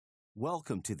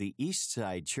Welcome to the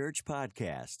Eastside Church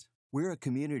Podcast. We're a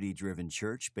community-driven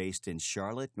church based in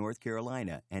Charlotte, North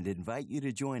Carolina, and invite you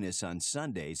to join us on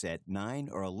Sundays at 9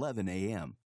 or 11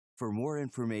 a.m. For more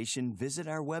information, visit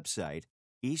our website,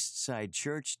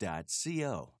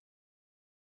 eastsidechurch.co.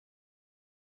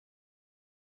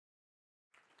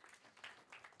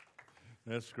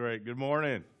 That's great. Good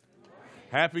morning.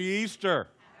 Happy Easter.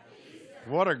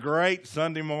 What a great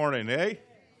Sunday morning, eh?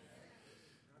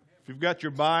 If you've got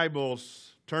your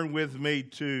Bibles, turn with me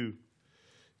to,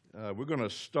 we're going to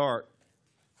start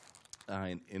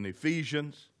in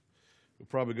Ephesians. We'll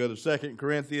probably go to 2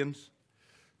 Corinthians.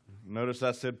 Notice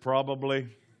I said probably.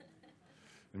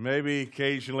 And maybe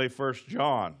occasionally 1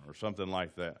 John or something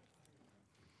like that.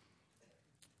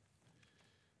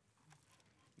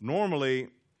 Normally,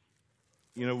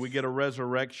 we get a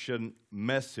resurrection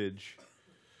message.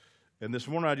 And this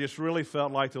morning I just really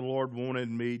felt like the Lord wanted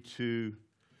me to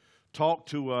talk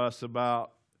to us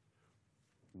about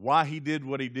why He did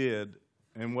what He did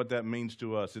and what that means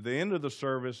to us. At the end of the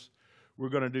service, we're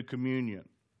going to do communion.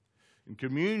 And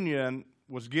communion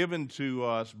was given to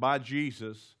us by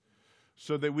Jesus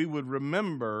so that we would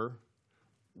remember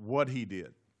what He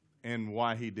did and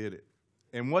why He did it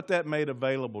and what that made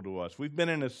available to us. We've been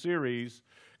in a series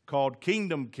called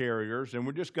Kingdom Carriers, and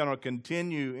we're just going to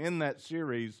continue in that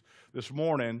series this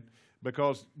morning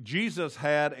because Jesus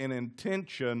had an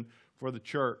intention for the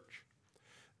church.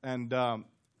 And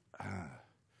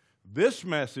this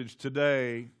message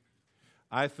today,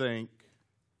 I think,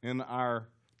 in our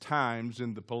times,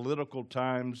 in the political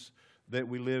times that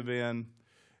we live in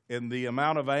the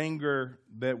amount of anger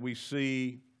that we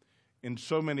see in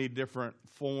so many different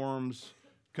forms,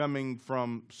 coming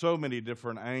from so many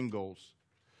different angles,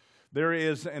 there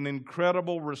is an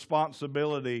incredible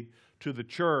responsibility to the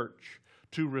church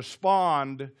to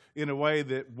respond in a way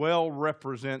that well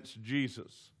represents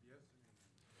Jesus.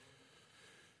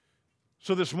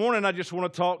 So this morning I just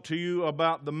want to talk to you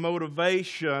about the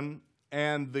motivation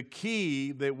and the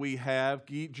key that we have.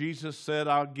 Jesus said,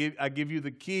 I give you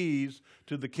the keys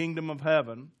to the kingdom of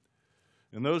heaven.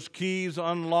 And those keys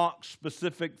unlock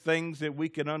specific things that we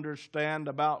can understand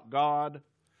about God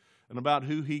and about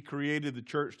who He created the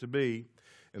church to be.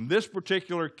 And this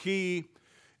particular key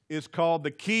is called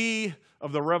the key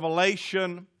of the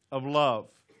revelation of love.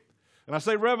 And I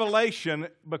say revelation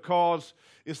because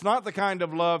it's not the kind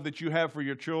of love that you have for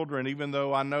your children, even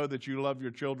though I know that you love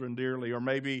your children dearly, or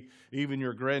maybe even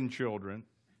your grandchildren,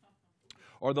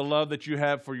 or the love that you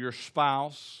have for your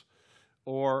spouse,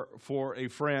 or for a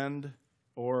friend,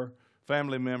 or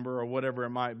family member, or whatever it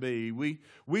might be. We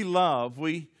love,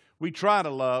 we try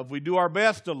to love, we do our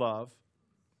best to love.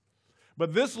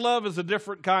 But this love is a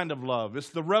different kind of love. It's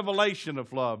the revelation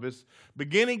of love. It's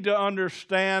beginning to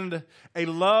understand a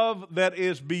love that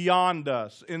is beyond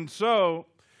us. And so,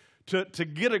 to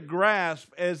get a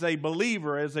grasp as a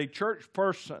believer, as a church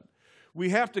person, we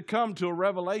have to come to a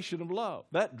revelation of love.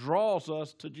 That draws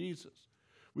us to Jesus.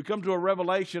 We come to a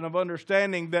revelation of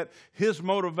understanding that His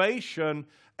motivation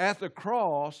at the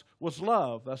cross was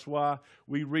love. That's why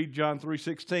we read John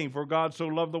 3:16, for God so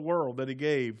loved the world that He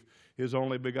gave His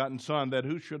only begotten Son, that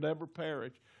who should ever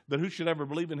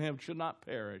believe in Him should not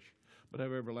perish, but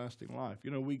have everlasting life.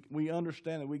 We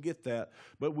understand that, we get that,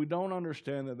 but we don't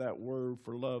understand that word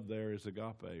for love there is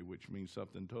agape, which means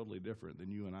something totally different than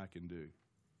you and I can do.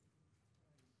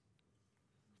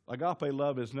 Agape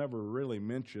love is never really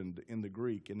mentioned in the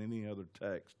Greek in any other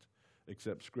text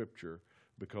except Scripture,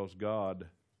 because God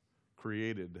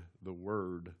created the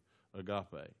word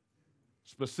agape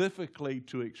specifically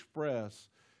to express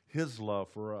His love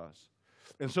for us.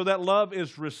 And so that love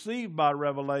is received by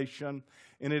revelation,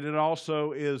 and it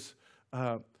also is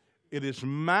it is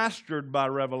mastered by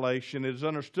revelation, it is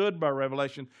understood by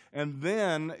revelation, and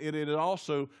then it is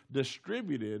also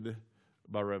distributed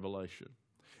by revelation.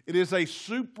 It is a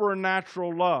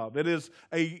supernatural love. It is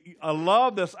a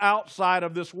love that's outside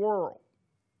of this world.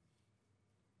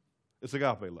 It's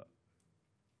agape love.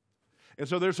 And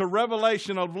so there's a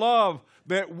revelation of love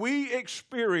that we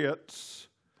experience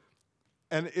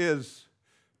and is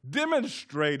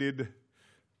demonstrated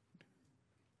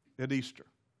at Easter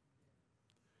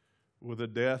with the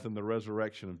death and the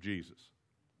resurrection of Jesus.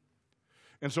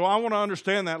 And so I want to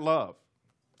understand that love.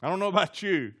 I don't know about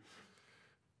you,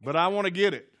 but I want to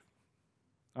get it.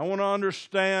 I want to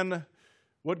understand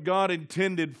what God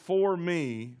intended for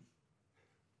me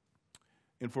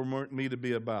and for me to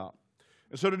be about.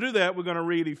 And so to do that, we're going to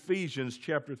read Ephesians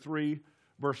chapter 3,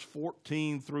 verse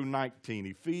 14 through 19.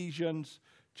 Ephesians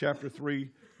chapter 3,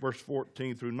 verse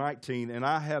 14 through 19. And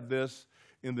I have this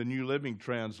in the New Living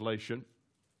Translation.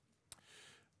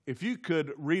 If you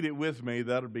could read it with me,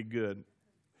 that would be good.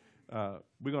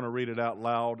 We're going to read it out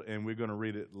loud, and we're going to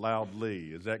read it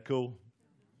loudly. Is that cool?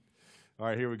 All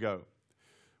right, here we go.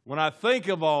 When I think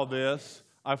of all this,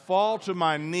 I fall to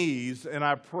my knees and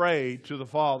I pray to the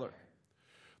Father,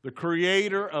 the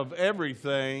creator of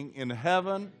everything in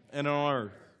heaven and on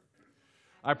earth.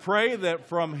 I pray that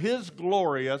from His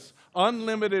glorious,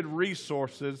 unlimited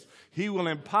resources, He will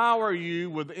empower you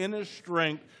with inner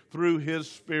strength through His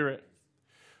Spirit.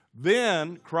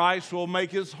 Then Christ will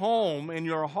make His home in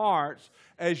your hearts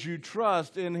as you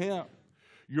trust in Him.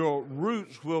 Your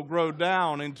roots will grow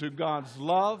down into God's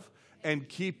love and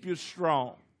keep you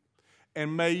strong.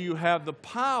 And may you have the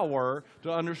power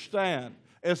to understand,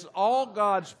 as all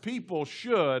God's people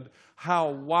should, how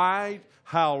wide,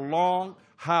 how long,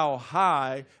 how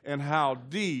high, and how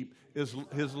deep His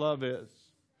love is.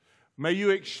 May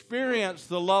you experience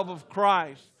the love of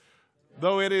Christ,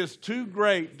 though it is too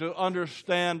great to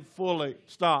understand fully.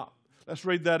 Stop. Let's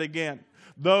read that again.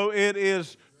 Though it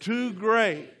is too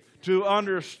great to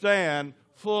understand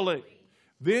fully,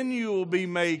 then you will be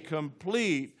made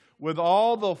complete with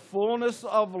all the fullness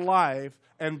of life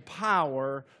and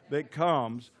power that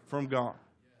comes from God.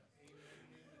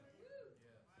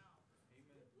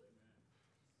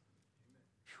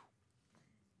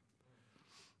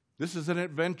 This is an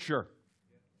adventure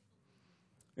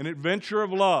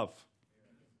of love.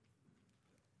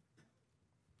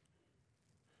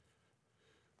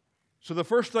 So the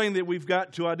first thing that we've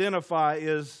got to identify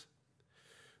is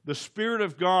the Spirit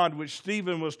of God, which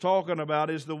Stephen was talking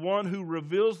about, is the one who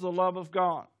reveals the love of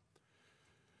God.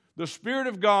 The Spirit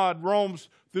of God roams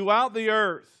throughout the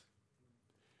earth,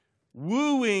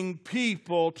 wooing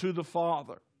people to the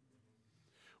Father,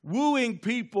 wooing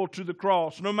people to the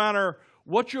cross. No matter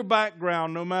what your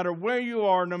background, no matter where you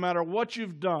are, no matter what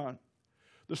you've done,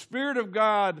 the Spirit of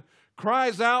God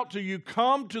cries out to you,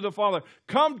 come to the Father.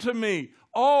 Come to me,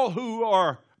 all who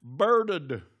are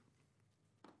burdened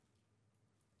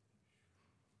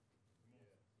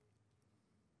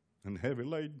and heavy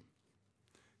laden,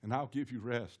 and I'll give you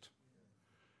rest.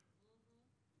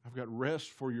 I've got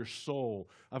rest for your soul.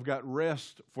 I've got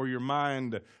rest for your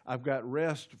mind. I've got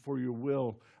rest for your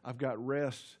will. I've got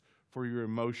rest for your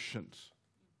emotions.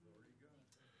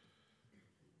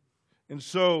 And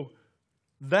so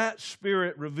that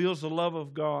Spirit reveals the love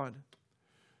of God.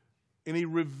 And He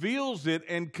reveals it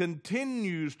and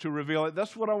continues to reveal it.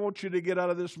 That's what I want you to get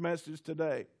out of this message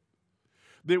today.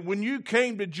 That when you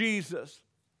came to Jesus,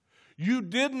 you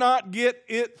did not get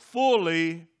it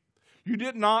fully. You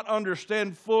did not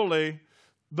understand fully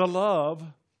the love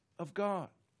of God.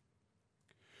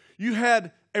 You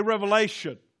had a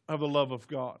revelation of the love of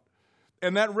God.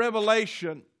 And that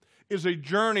revelation is a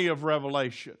journey of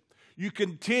revelation. You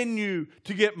continue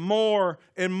to get more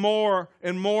and more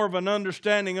and more of an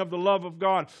understanding of the love of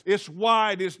God. It's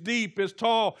wide, it's deep, it's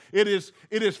tall. It is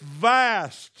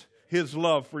vast, His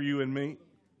love for you and me.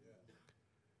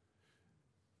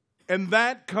 And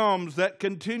that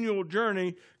continual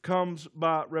journey comes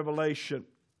by revelation.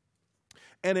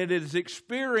 And it is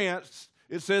experienced,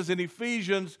 it says in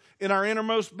Ephesians, in our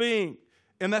innermost being.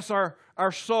 And that's our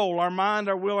soul, our mind,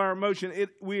 our will, our emotion.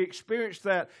 We experience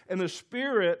that. And the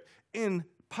Spirit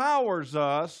empowers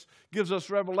us, gives us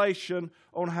revelation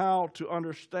on how to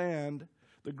understand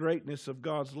the greatness of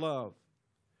God's love.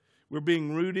 We're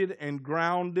being rooted and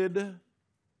grounded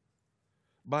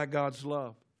by God's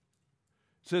love.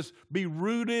 It says, be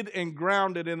rooted and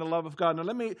grounded in the love of God. Now,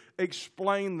 let me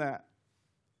explain that.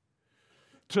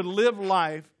 To live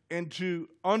life and to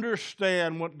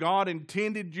understand what God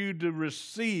intended you to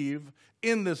receive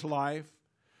in this life,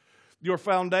 your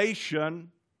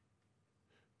foundation,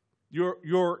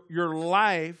 your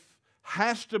life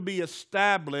has to be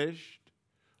established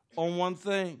on one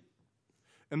thing,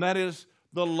 and that is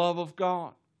the love of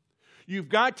God. You've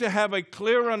got to have a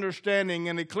clear understanding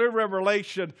and a clear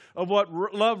revelation of what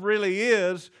love really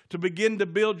is to begin to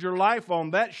build your life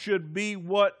on. That should be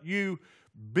what you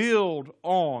build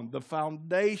on, the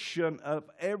foundation of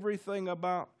everything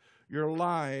about your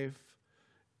life,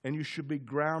 and you should be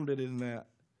grounded in that.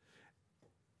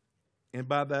 And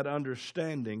by that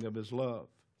understanding of His love,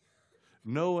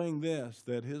 knowing this,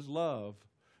 that His love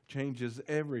changes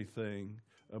everything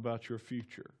about your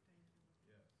future.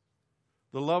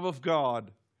 The love of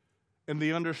God and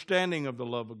the understanding of the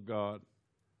love of God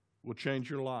will change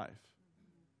your life.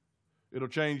 It'll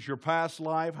change your past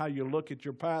life, how you look at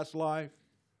your past life.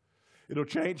 It'll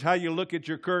change how you look at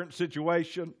your current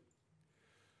situation.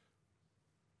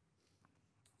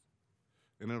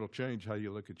 And it'll change how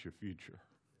you look at your future.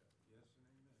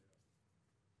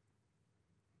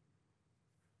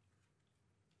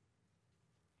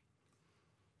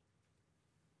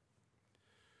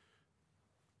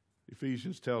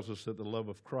 Ephesians tells us that the love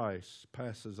of Christ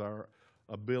passes our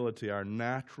ability, our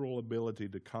natural ability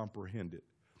to comprehend it.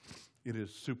 It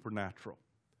is supernatural.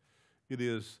 It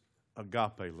is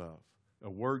agape love, a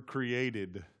word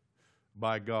created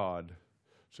by God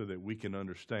so that we can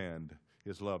understand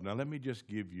His love. Now let me just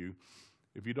give you,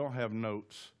 if you don't have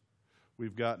notes,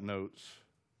 we've got notes,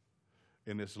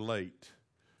 and it's late,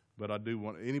 but I do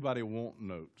want, anybody want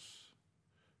notes?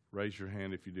 Raise your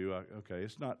hand if you do. Okay,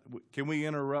 it's not, can we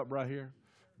interrupt right here?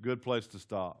 Good place to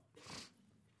stop.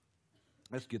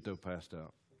 Let's get those passed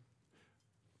out.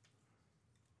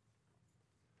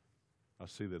 I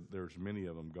see that there's many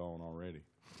of them gone already.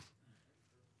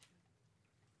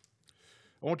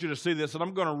 I want you to see this, and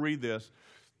I'm going to read this.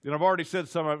 And I've already said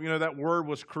some of, that word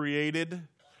was created.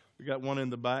 We got one in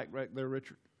the back right there,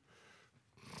 Richard.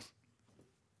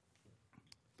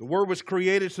 The word was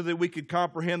created so that we could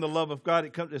comprehend the love of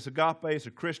God. It's agape. It's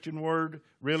a Christian word,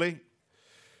 really.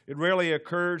 It rarely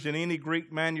occurs in any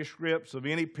Greek manuscripts of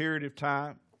any period of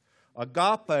time.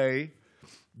 Agape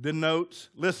denotes,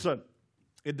 listen,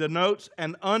 it denotes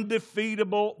an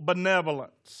undefeatable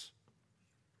benevolence.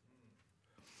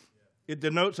 It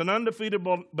denotes an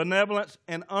undefeatable benevolence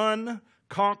and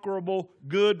unconquerable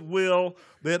goodwill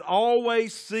that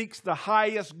always seeks the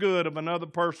highest good of another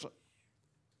person.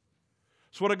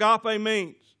 That's what agape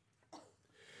means.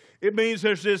 It means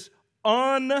there's this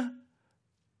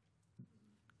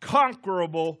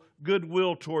unconquerable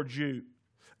goodwill towards you,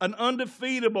 an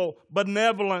undefeatable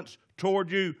benevolence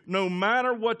toward you, no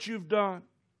matter what you've done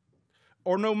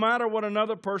or no matter what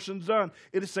another person's done.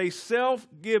 It is a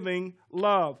self-giving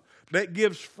love that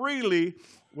gives freely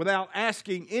without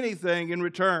asking anything in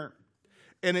return.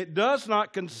 And it does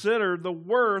not consider the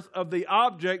worth of the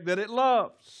object that it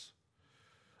loves.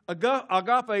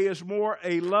 Agape is more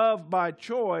a love by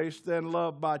choice than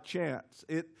love by chance.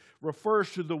 It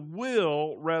refers to the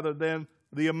will rather than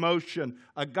the emotion.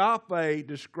 Agape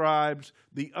describes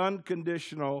the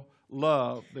unconditional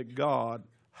love that God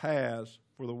has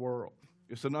for the world.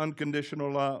 It's an unconditional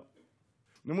love.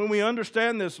 And when we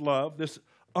understand this love, this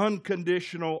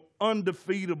unconditional,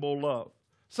 undefeatable love,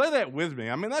 say that with me.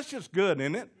 I mean, that's just good,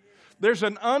 isn't it? There's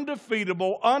an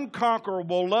undefeatable,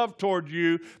 unconquerable love toward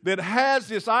you that has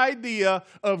this idea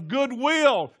of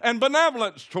goodwill and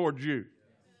benevolence towards you.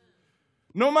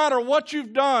 No matter what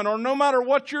you've done or no matter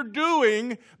what you're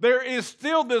doing, there is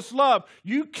still this love.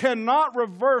 You cannot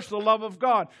reverse the love of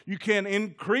God. You can't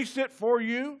increase it for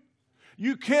you.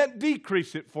 You can't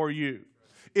decrease it for you.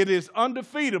 It is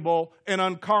undefeatable and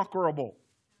unconquerable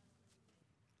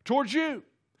towards you.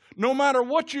 No matter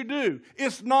what you do,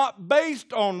 it's not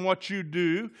based on what you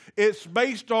do. It's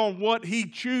based on what He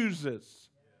chooses.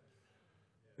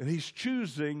 And He's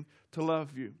choosing to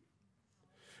love you.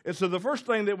 And so the first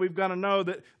thing that we've got to know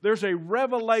that there's a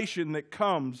revelation that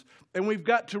comes, and we've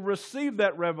got to receive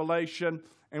that revelation,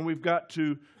 and we've got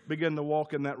to begin to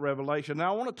walk in that revelation.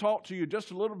 Now I want to talk to you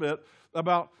just a little bit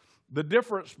about the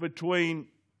difference between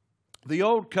the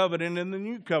Old Covenant and the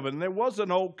New Covenant. There was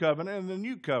an Old Covenant and the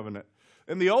New Covenant.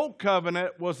 And the Old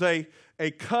Covenant was a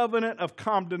covenant of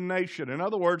condemnation. In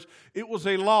other words, it was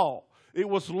a law. It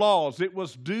was laws. It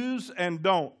was do's and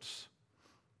don'ts.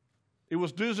 It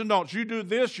was do's and don'ts. You do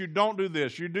this, you don't do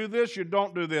this. You do this, you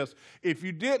don't do this. If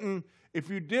you didn't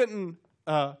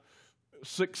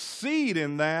succeed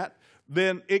in that,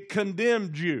 then it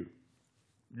condemned you.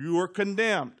 You were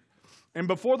condemned. And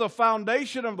before the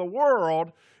foundation of the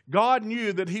world, God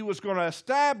knew that He was going to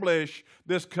establish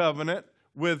this covenant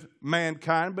with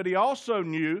mankind, but He also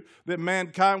knew that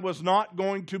mankind was not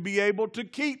going to be able to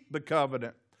keep the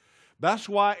covenant. That's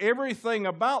why everything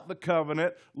about the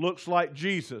covenant looks like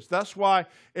Jesus. That's why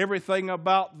everything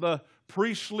about the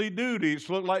priestly duties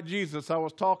look like Jesus. I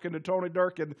was talking to Tony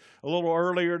Durkin a little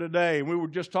earlier today, and we were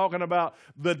just talking about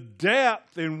the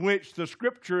depth in which the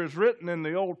Scripture is written in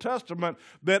the Old Testament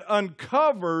that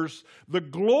uncovers the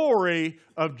glory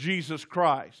of Jesus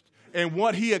Christ and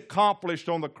what He accomplished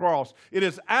on the cross. It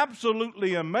is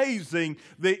absolutely amazing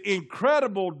the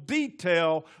incredible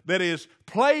detail that is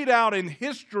played out in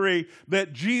history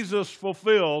that Jesus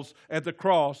fulfills at the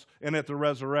cross and at the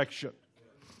resurrection.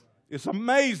 It's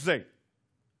amazing.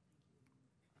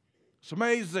 It's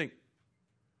amazing.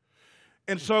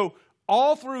 And so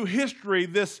all through history,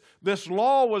 this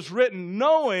law was written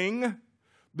knowing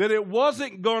that it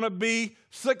wasn't going to be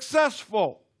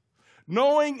successful.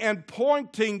 Knowing and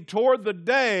pointing toward the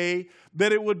day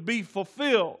that it would be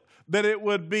fulfilled, that it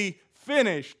would be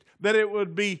finished, that it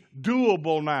would be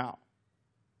doable now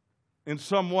in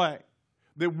some way,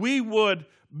 that we would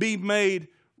be made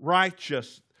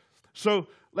righteous. So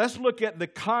let's look at the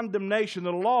condemnation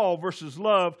of the law versus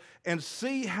love and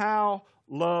see how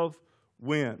love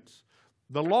wins.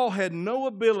 The law had no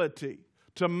ability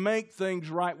to make things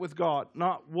right with God,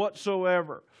 not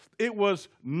whatsoever. It was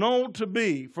known to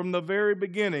be, from the very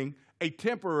beginning, a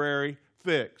temporary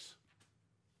fix.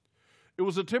 It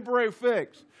was a temporary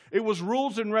fix. It was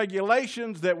rules and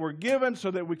regulations that were given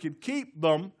so that we could keep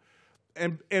them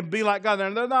and be like God.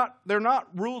 And they're not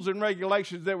rules and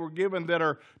regulations that were given that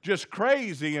are just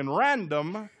crazy and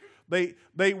random.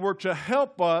 They were to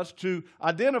help us to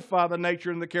identify the nature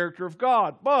and the character of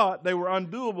God. But they were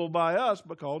undoable by us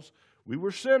because we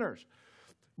were sinners.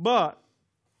 But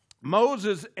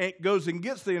Moses goes and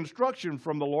gets the instruction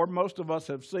from the Lord. Most of us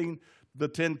have seen the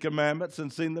Ten Commandments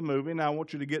and seen the movie. Now I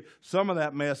want you to get some of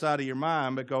that mess out of your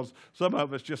mind because some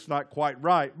of it's just not quite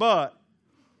right. But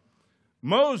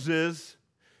Moses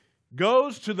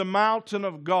goes to the mountain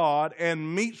of God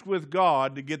and meets with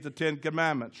God to get the Ten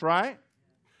Commandments, right?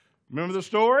 Remember the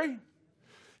story?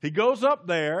 He goes up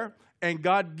there and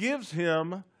God gives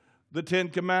him the Ten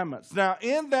Commandments. Now,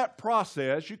 in that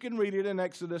process, you can read it in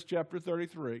Exodus chapter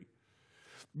 33,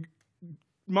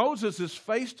 Moses is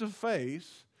face to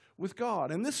face with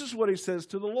God. And this is what he says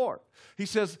to the Lord. He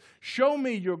says, "Show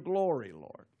me your glory,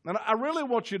 Lord." And I really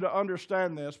want you to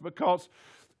understand this because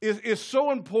it's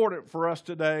so important for us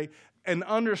today in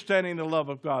understanding the love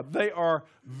of God. They are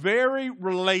very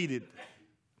related.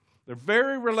 They're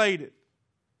very related.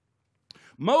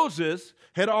 Moses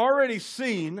had already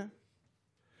seen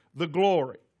the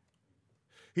glory.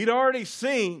 He'd already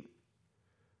seen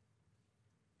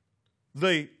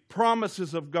the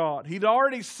promises of God. He'd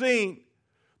already seen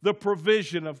the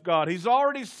provision of God. He's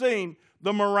already seen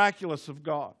the miraculous of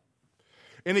God.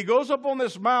 And he goes up on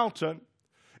this mountain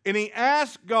and he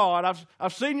asks God,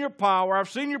 I've seen your power, I've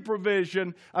seen your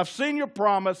provision, I've seen your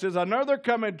promises, I know they're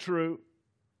coming true,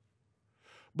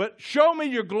 but show me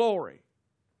your glory.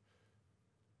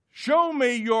 Show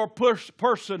me your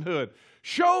personhood.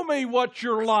 Show me what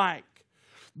you're like.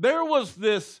 There was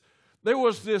this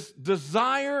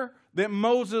desire that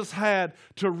Moses had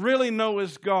to really know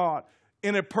his God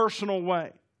in a personal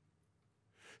way.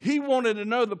 He wanted to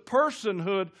know the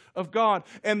personhood of God.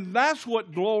 And that's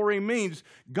what glory means.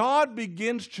 God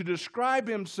begins to describe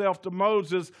himself to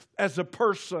Moses as a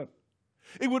person.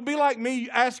 It would be like me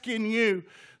asking you,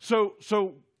 so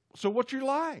what you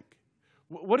like?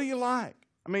 What do you like?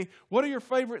 I mean, what are your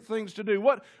favorite things to do?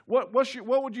 What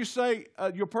would you say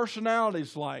your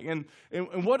personality's like? And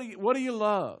what do you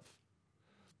love?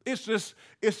 It's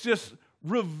just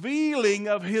revealing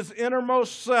of his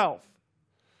innermost self.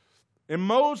 And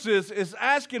Moses is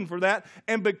asking for that.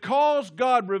 And because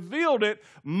God revealed it,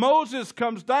 Moses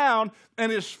comes down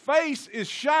and his face is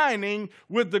shining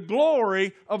with the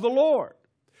glory of the Lord.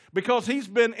 Because he's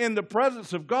been in the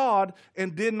presence of God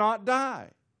and did not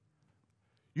die.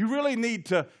 You really need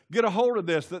to get a hold of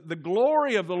this, that the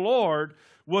glory of the Lord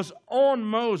was on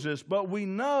Moses, but we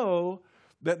know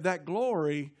that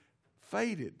glory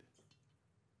faded.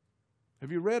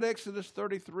 Have you read Exodus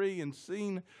 33 and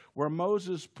seen where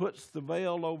Moses puts the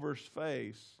veil over his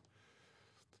face?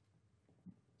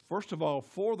 First of all,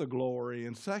 for the glory,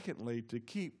 and secondly, to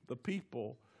keep the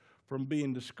people from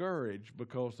being discouraged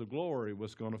because the glory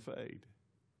was going to fade.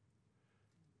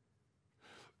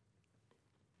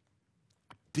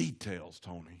 Details,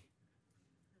 Tony.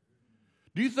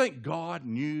 Do you think God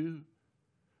knew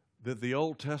that the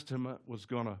Old Testament was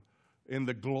going to, in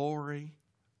the glory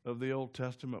of the Old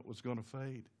Testament, was going to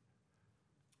fade?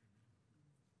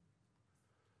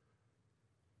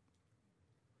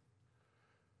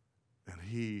 And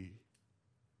he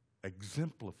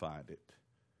exemplified it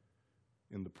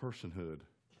in the personhood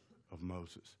of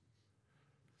Moses.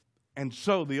 And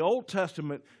so the Old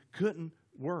Testament couldn't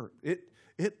work. It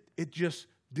just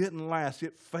didn't last.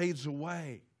 It fades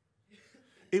away.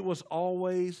 It was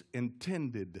always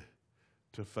intended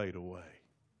to fade away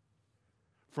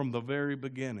from the very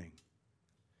beginning.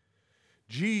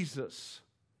 Jesus,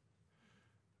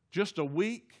 just a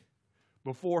week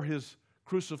before his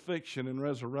crucifixion and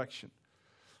resurrection,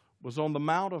 was on the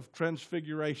Mount of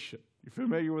Transfiguration. You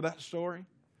familiar with that story?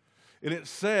 And it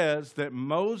says that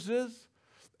Moses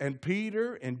and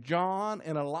Peter and John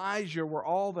and Elijah were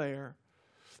all there,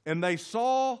 and they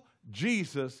saw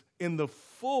Jesus in the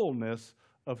fullness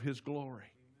of his glory.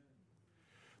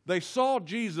 They saw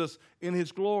Jesus in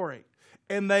his glory.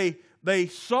 And they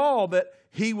saw that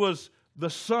he was the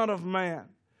Son of Man.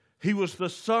 He was the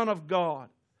Son of God.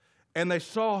 And they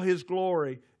saw his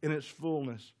glory in its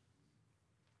fullness.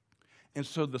 And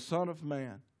so the Son of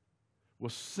Man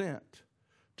was sent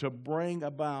to bring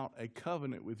about a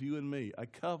covenant with you and me, a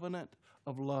covenant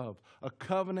of love. A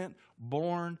covenant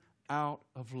born out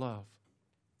of love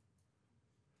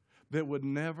that would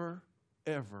never,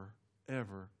 ever,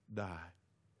 ever die.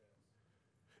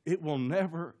 It will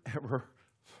never, ever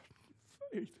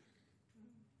fade.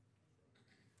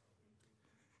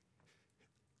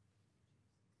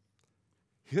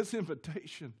 His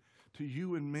invitation to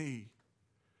you and me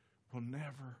will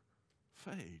never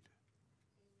fade.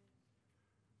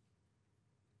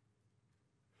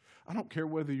 I don't care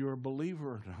whether you're a believer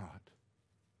or not,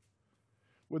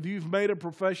 whether you've made a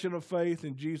profession of faith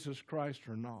in Jesus Christ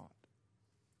or not.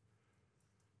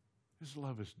 His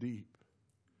love is deep.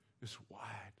 It's wide.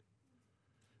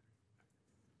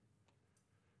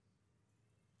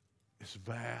 It's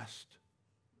vast.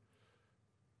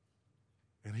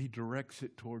 And He directs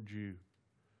it toward you.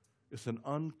 It's an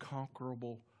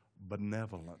unconquerable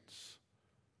benevolence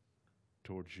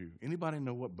towards you. Anybody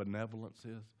know what benevolence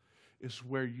is? It's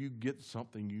where you get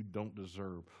something you don't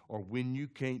deserve. Or when you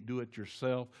can't do it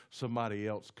yourself, somebody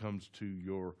else comes to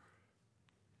your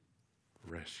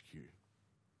rescue.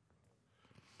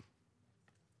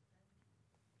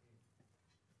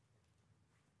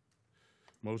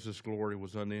 Moses' glory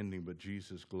was unending, but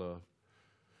Jesus'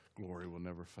 glory will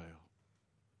never fail.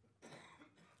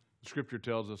 The Scripture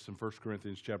tells us in 1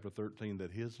 Corinthians chapter 13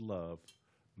 that His love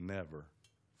never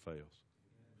fails.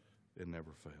 It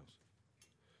never fails.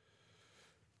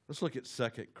 Let's look at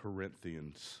 2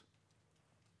 Corinthians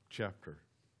chapter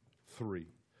 3,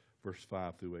 verse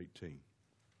 5 through 18.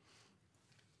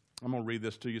 I'm going to read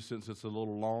this to you since it's a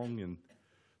little long and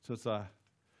since I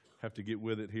have to get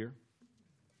with it here.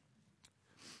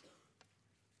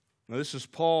 Now, this is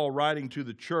Paul writing to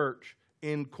the church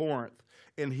in Corinth,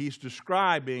 and he's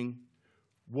describing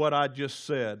what I just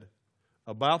said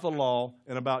about the law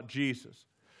and about Jesus.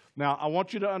 Now, I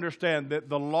want you to understand that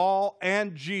the law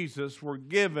and Jesus were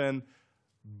given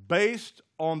based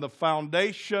on the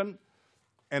foundation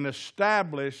and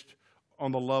established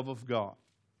on the love of God.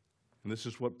 And this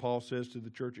is what Paul says to the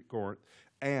church at Corinth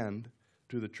and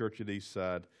to the church at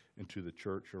Eastside and to the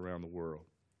church around the world.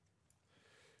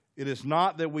 It is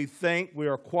not that we think we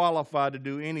are qualified to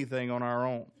do anything on our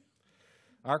own.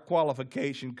 Our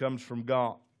qualification comes from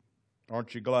God.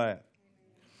 Aren't you glad?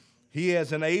 He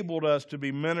has enabled us to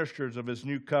be ministers of His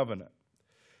new covenant.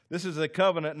 This is a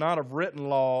covenant not of written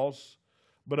laws,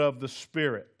 but of the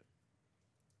Spirit.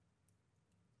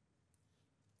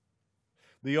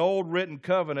 The old written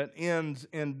covenant ends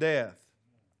in death.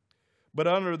 But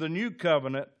under the new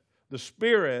covenant, the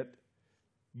Spirit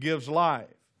gives life.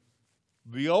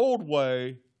 The old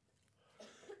way,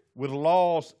 with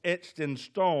laws etched in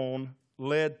stone,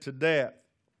 led to death.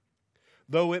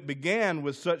 Though it began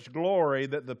with such glory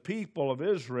that the people of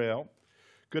Israel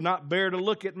could not bear to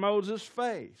look at Moses'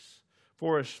 face,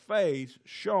 for his face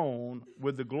shone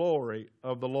with the glory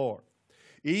of the Lord,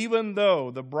 even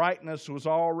though the brightness was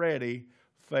already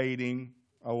fading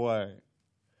away.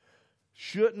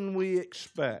 Shouldn't we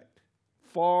expect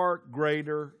far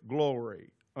greater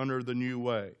glory under the new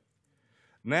way?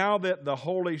 Now that the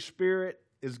Holy Spirit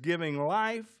is giving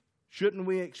life, shouldn't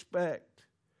we expect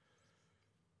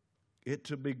it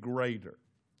to be greater?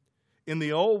 In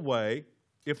the old way,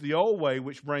 if the old way,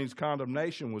 which brings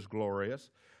condemnation, was glorious,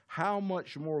 how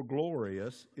much more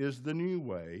glorious is the new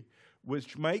way,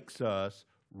 which makes us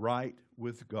right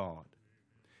with God?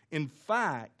 In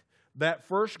fact, that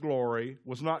first glory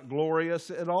was not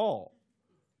glorious at all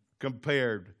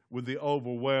compared with the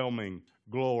overwhelming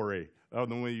glory of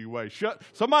the new way.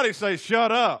 Somebody say,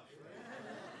 shut up.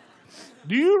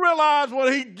 Do you realize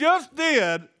what he just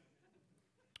did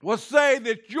was say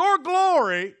that your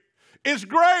glory is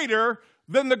greater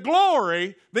than the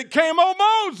glory that came on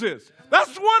Moses?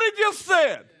 That's what he just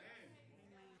said.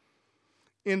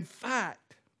 In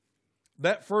fact,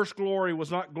 that first glory was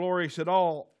not glorious at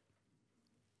all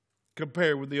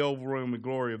compared with the overwhelming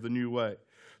glory of the new way.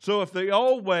 So if the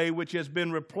old way, which has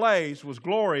been replaced, was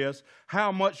glorious,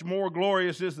 how much more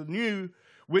glorious is the new,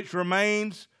 which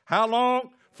remains how long?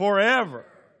 Forever.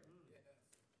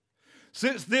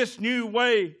 Since this new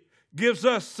way gives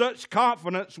us such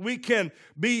confidence, we can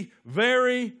be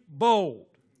very bold.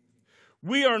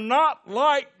 We are not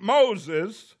like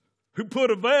Moses, who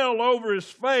put a veil over his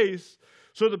face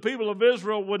so the people of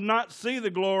Israel would not see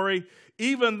the glory,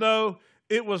 even though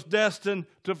it was destined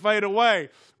to fade away.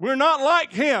 We're not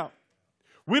like him.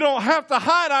 We don't have to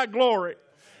hide our glory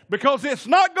because it's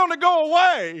not going to go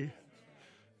away.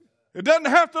 It doesn't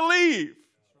have to leave.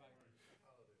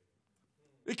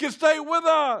 It can stay with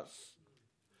us.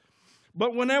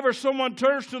 But whenever someone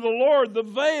turns to the Lord, the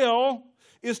veil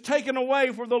is taken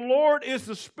away, for the Lord is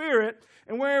the Spirit,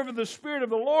 and wherever the Spirit of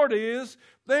the Lord is,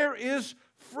 there is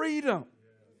freedom.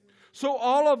 So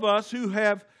all of us who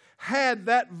have had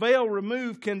that veil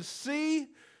removed can see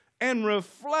and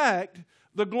reflect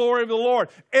the glory of the Lord.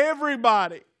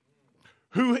 Everybody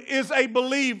who is a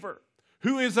believer,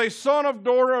 who is a son or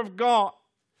daughter of God,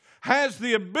 has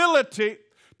the ability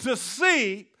to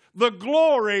see the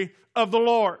glory of the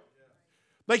Lord.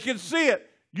 They can see it.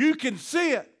 You can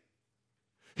see it.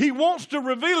 He wants to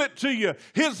reveal it to you.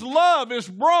 His love is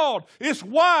broad, it's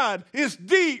wide, it's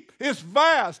deep, it's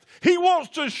vast. He wants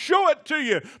to show it to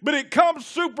you, but it comes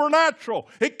supernatural.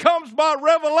 It comes by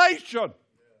revelation.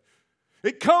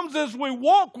 It comes as we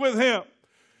walk with Him.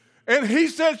 And He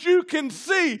says you can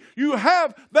see, you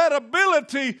have that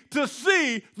ability to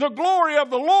see the glory of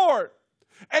the Lord.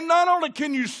 And not only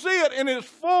can you see it in its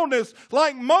fullness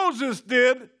like Moses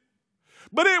did,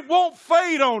 but it won't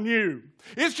fade on you.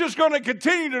 It's just going to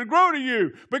continue to grow to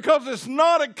you because it's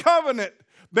not a covenant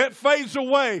that fades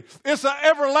away. It's an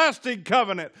everlasting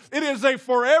covenant. It is a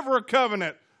forever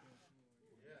covenant.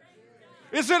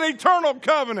 It's an eternal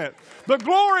covenant. The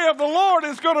glory of the Lord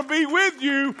is going to be with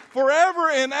you forever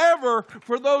and ever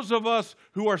for those of us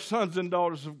who are sons and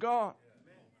daughters of God.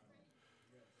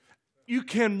 You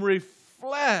can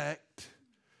reflect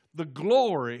the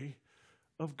glory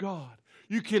of God.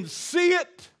 You can see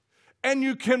it and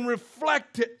you can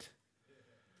reflect it.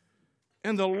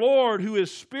 And the Lord, who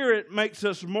is Spirit, makes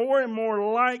us more and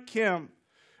more like Him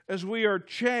as we are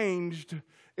changed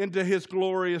into His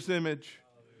glorious image.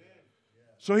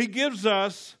 So He gives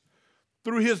us,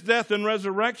 through His death and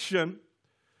resurrection,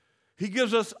 He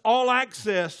gives us all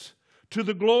access to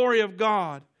the glory of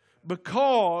God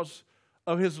because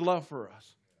of His love for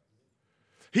us.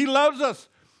 He loves us.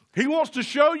 He wants to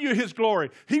show you His glory.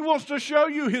 He wants to show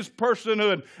you His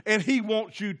personhood. And He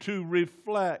wants you to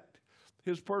reflect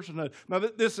His personhood. Now,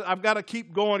 this I've got to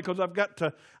keep going because I've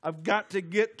got to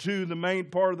get to the main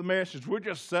part of the message. We're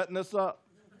just setting this up.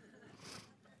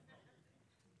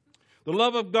 The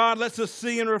love of God lets us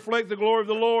see and reflect the glory of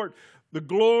the Lord. The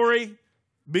glory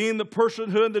being the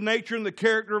personhood, the nature, and the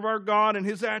character of our God and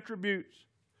His attributes.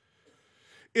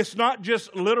 It's not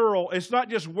just literal. It's not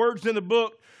just words in the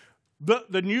book.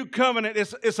 The new covenant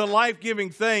is a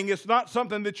life-giving thing. It's not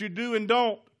something that you do and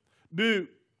don't do.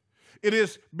 It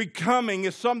is becoming.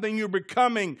 It's something you're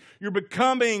becoming. You're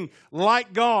becoming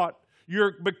like God.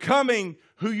 You're becoming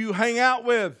who you hang out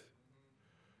with.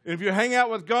 And if you hang out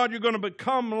with God, you're going to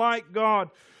become like God.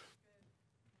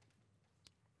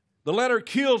 The letter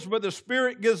kills, but the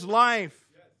Spirit gives life.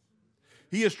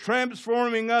 He is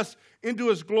transforming us into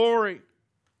His glory.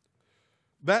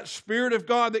 That Spirit of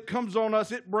God that comes on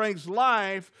us, it brings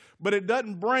life, but it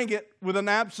doesn't bring it with an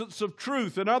absence of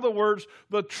truth. In other words,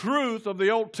 the truth of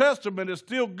the Old Testament is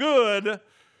still good.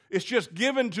 It's just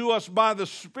given to us by the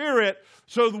Spirit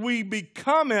so that we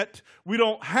become it. We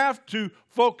don't have to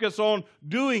focus on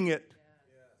doing it.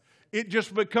 It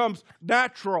just becomes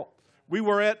natural. We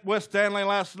were at West Stanley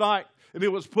last night, and it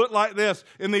was put like this.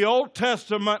 In the Old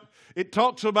Testament, it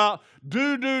talks about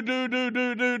do. You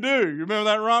remember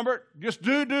that, Robert? Just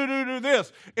do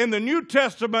this. In the New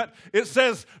Testament, it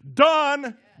says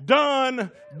done.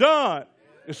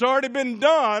 It's already been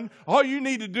done. All you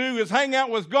need to do is hang out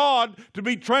with God to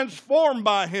be transformed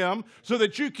by Him so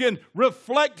that you can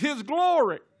reflect His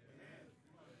glory.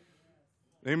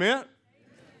 Amen?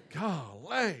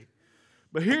 Golly.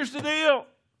 But here's the deal.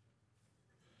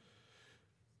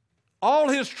 All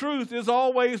His truth is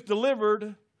always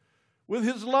delivered with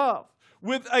His love,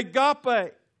 with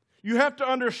agape. You have to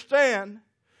understand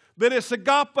that it's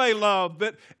agape love,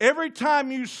 that every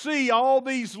time you see all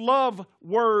these love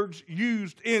words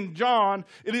used in John,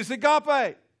 it is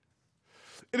agape.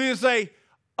 It is a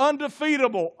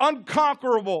undefeatable,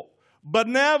 unconquerable,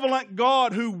 benevolent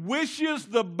God who wishes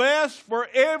the best for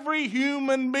every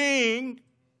human being,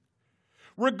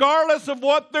 regardless of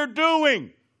what they're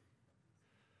doing.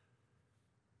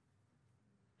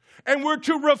 And we're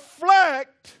to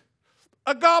reflect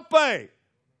agape.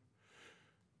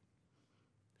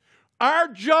 Our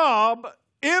job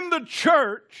in the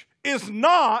church is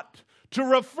not to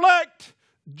reflect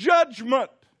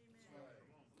judgment.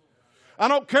 I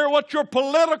don't care what your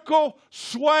political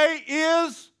sway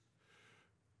is.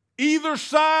 Either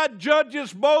side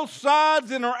judges both sides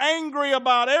and are angry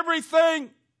about everything.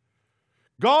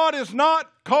 God has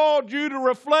not called you to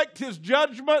reflect His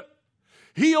judgment.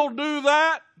 He'll do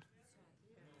that.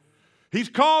 He's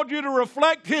called you to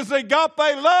reflect His agape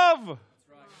love.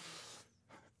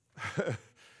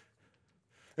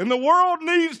 And the world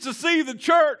needs to see the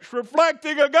church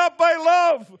reflecting agape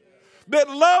love, that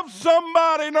loves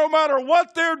somebody no matter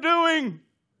what they're doing,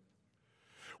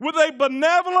 with a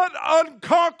benevolent,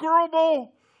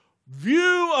 unconquerable,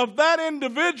 view of that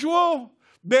individual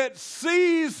that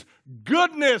sees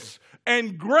goodness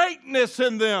and greatness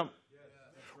in them,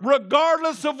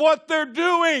 regardless of what they're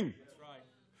doing.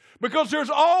 Because there's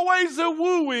always a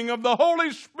wooing of the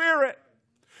Holy Spirit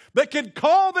that can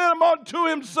call them unto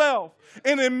Himself,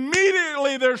 and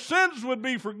immediately their sins would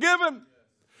be forgiven,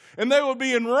 and they would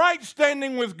be in right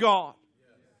standing with God.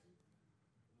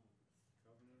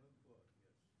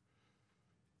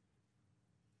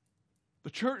 The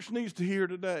church needs to hear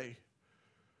today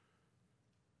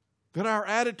that our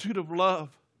attitude of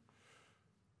love,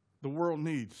 the world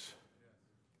needs.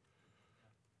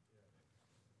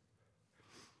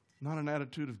 Not an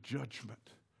attitude of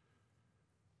judgment.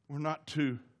 We're not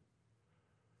to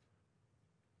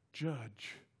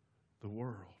judge the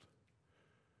world.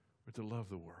 We're to love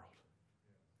the world.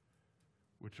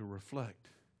 We're to reflect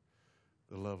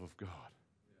the love of God.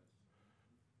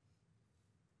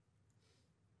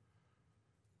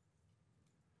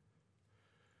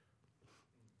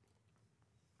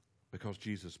 Because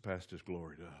Jesus passed His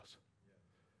glory to us.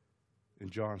 In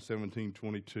John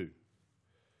 17:22,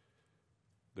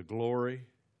 the glory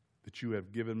that you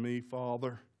have given me,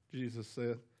 Father, Jesus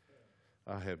said,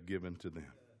 I have given to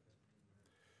them,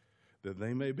 that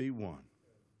they may be one,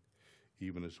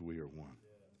 even as we are one.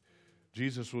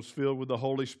 Jesus was filled with the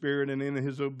Holy Spirit, and in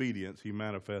His obedience, He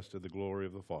manifested the glory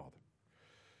of the Father.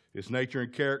 His nature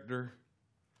and character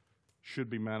should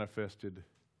be manifested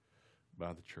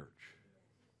by the church.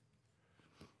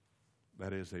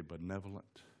 That is a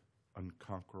benevolent,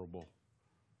 unconquerable,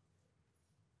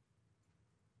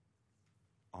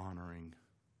 honoring,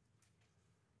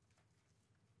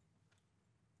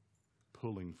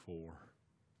 pulling for,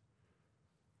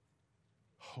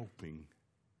 hoping,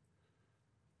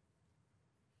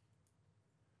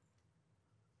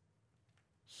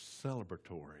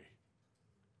 celebratory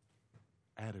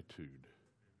attitude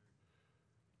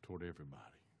toward everybody.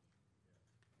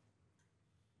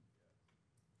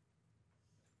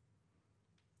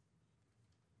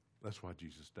 That's why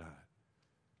Jesus died.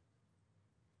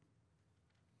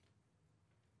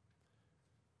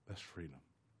 That's freedom.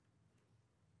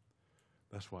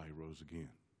 That's why He rose again.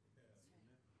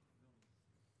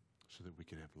 So that we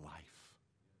could have life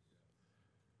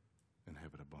and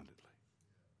have it abundantly.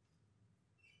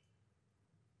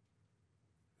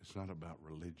 It's not about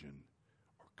religion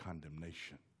or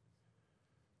condemnation.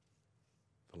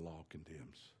 The law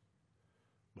condemns,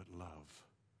 but love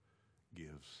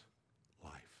gives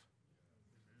life.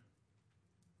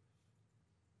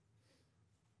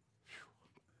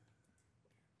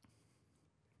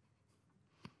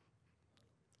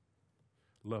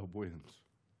 Love wins.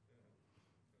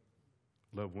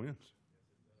 Love wins.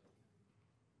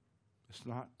 It's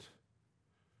not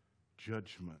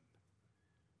judgment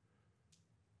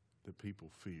that people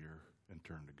fear and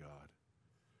turn to God.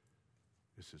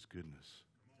 It's His goodness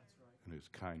and His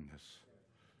kindness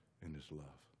and His love.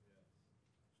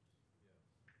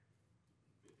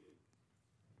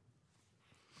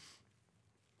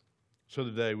 So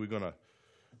today we're going to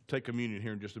take communion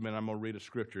here in just a minute. I'm going to read a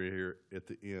scripture here at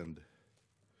the end.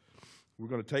 We're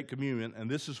going to take communion, and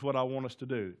this is what I want us to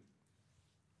do.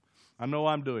 I know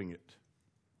I'm doing it.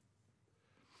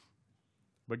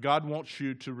 But God wants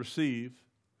you to receive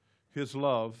His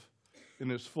love in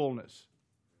His fullness.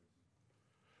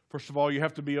 First of all, you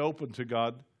have to be open to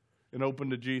God and open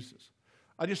to Jesus.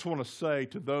 I just want to say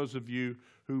to those of you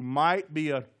who might be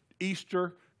an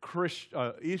Easter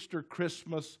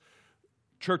Christmas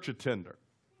church attender,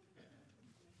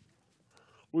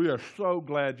 we are so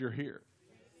glad you're here.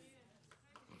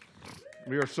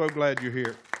 We are so glad you're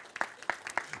here.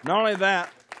 Not only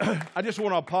that, I just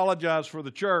want to apologize for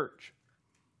the church.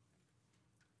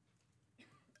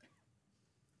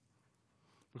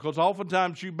 Because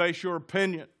oftentimes you base your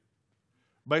opinion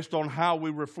based on how we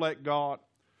reflect God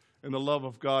and the love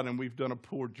of God, and we've done a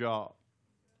poor job.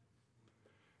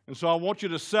 And so I want you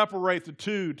to separate the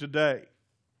two today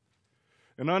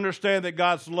and understand that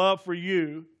God's love for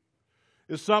you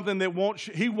is something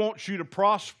that He wants you to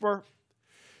prosper.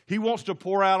 He wants to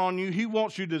pour out on you. He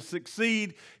wants you to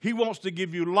succeed. He wants to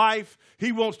give you life.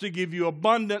 He wants to give you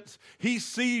abundance. He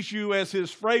sees you as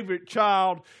His favorite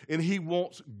child, and He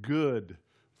wants good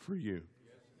for you.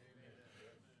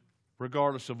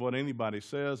 Regardless of what anybody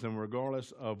says and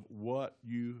regardless of what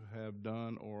you have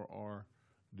done or are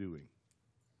doing.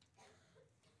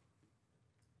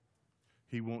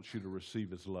 He wants you to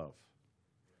receive His love.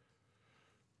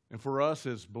 And for us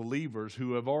as believers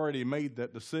who have already made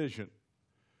that decision,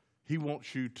 He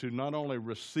wants you to not only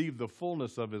receive the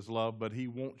fullness of His love, but He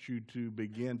wants you to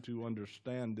begin to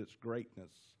understand its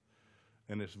greatness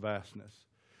and its vastness.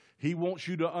 He wants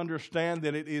you to understand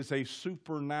that it is a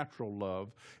supernatural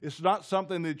love. It's not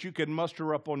something that you can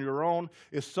muster up on your own.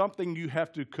 It's something you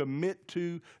have to commit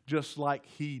to just like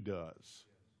He does.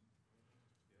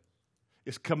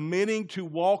 It's committing to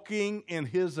walking in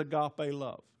His agape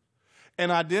love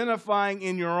and identifying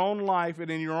in your own life and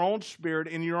in your own spirit,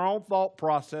 in your own thought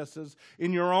processes,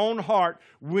 in your own heart,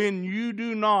 when you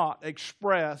do not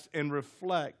express and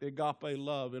reflect agape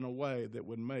love in a way that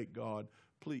would make God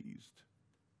pleased.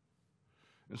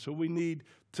 And so we need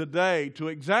today to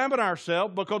examine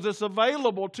ourselves because it's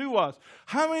available to us.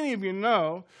 How many of you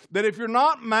know that if you're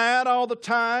not mad all the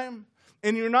time,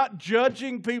 and you're not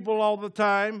judging people all the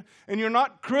time, and you're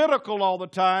not critical all the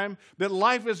time, that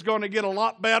life is going to get a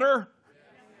lot better?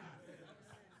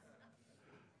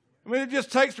 I mean, it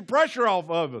just takes the pressure off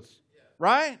of us,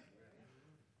 right?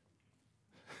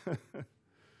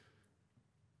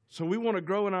 So we want to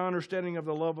grow in our understanding of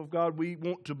the love of God. We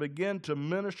want to begin to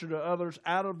minister to others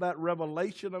out of that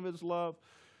revelation of His love.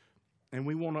 And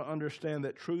we want to understand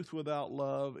that truth without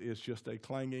love is just a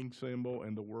clanging cymbal,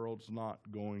 and the world's not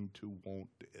going to want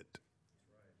it.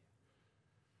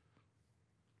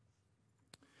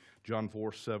 John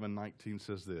 4:7-19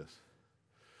 says this,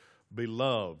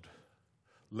 "Beloved,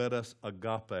 let us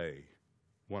agape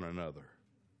one another,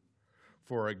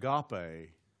 for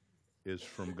agape is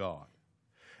from God.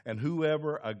 And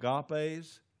whoever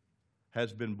agapes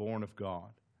has been born of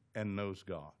God and knows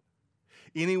God.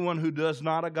 Anyone who does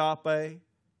not agape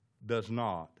does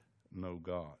not know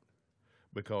God,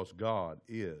 because God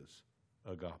is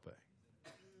agape.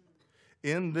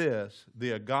 In this,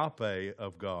 the agape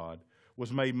of God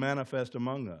was made manifest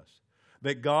among us,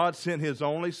 that God sent His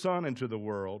only Son into the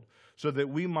world so that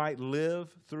we might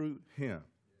live through Him.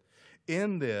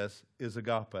 In this is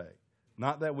agape,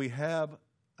 not that we have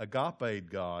agape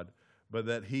God, but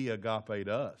that He agape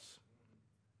us."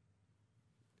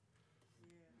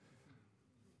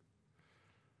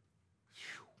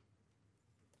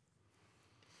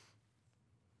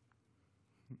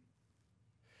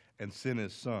 "And sent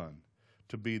His Son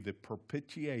to be the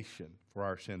propitiation for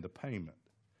our sin, the payment.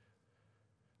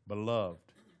 Beloved,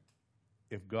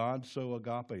 if God so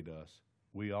agaped us,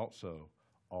 we also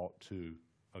ought to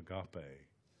agape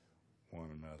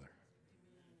one another."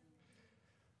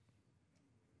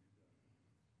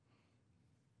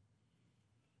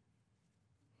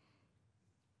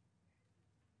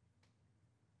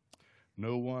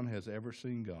 "No one has ever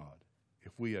seen God.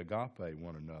 If we agape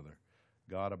one another,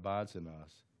 God abides in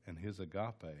us, and His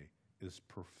agape is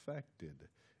perfected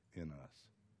in us.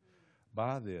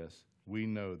 By this we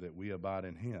know that we abide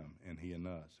in Him and He in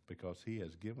us, because He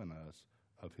has given us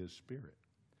of His Spirit.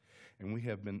 And we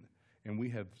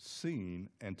have seen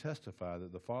and testified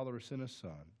that the Father has sent His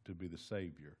Son to be the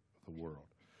Savior of the world.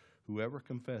 Whoever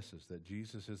confesses that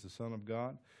Jesus is the Son of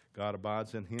God, God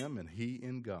abides in Him and He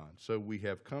in God. So we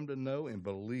have come to know and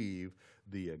believe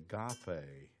the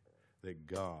agape that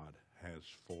God has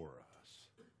for us."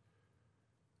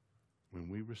 When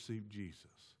we receive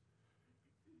Jesus,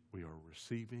 we are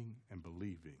receiving and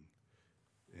believing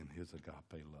in His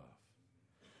agape love.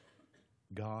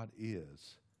 God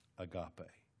is agape.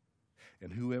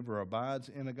 And whoever abides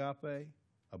in agape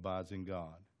abides in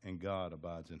God, and God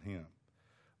abides in him.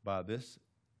 By this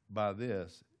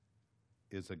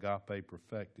is agape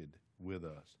perfected with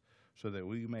us, so that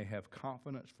we may have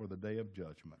confidence for the day of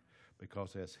judgment.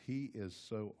 Because as He is,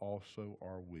 so also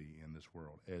are we in this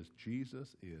world. As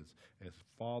Jesus is, as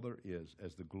Father is,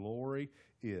 as the glory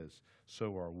is,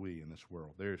 so are we in this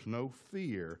world. There is no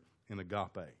fear in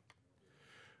agape,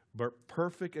 but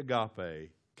perfect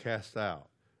agape casts out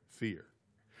fear.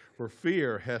 For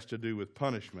fear has to do with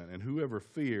punishment, and whoever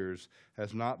fears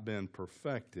has not been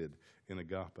perfected in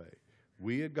agape.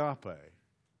 We agape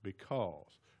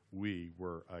because we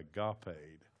were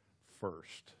agape'd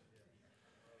first.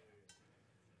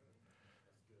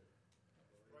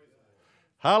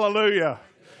 Hallelujah.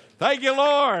 Thank you,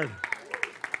 Lord.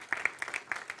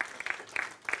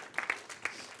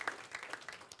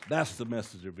 That's the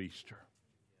message of Easter.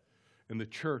 And the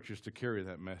church is to carry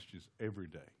that message every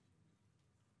day.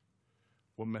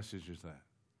 What message is that?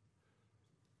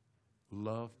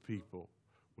 Love people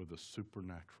with a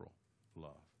supernatural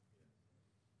love.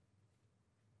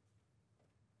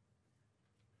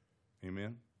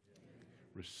 Amen?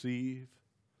 Receive,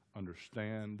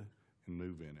 understand, and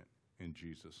move in it. In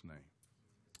Jesus' name.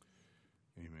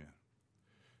 Amen.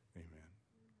 Amen.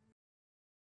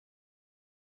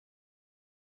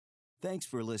 Thanks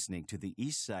for listening to the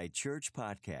Eastside Church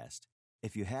Podcast.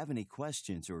 If you have any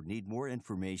questions or need more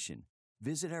information,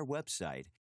 visit our website,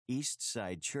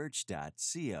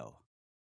 eastsidechurch.co.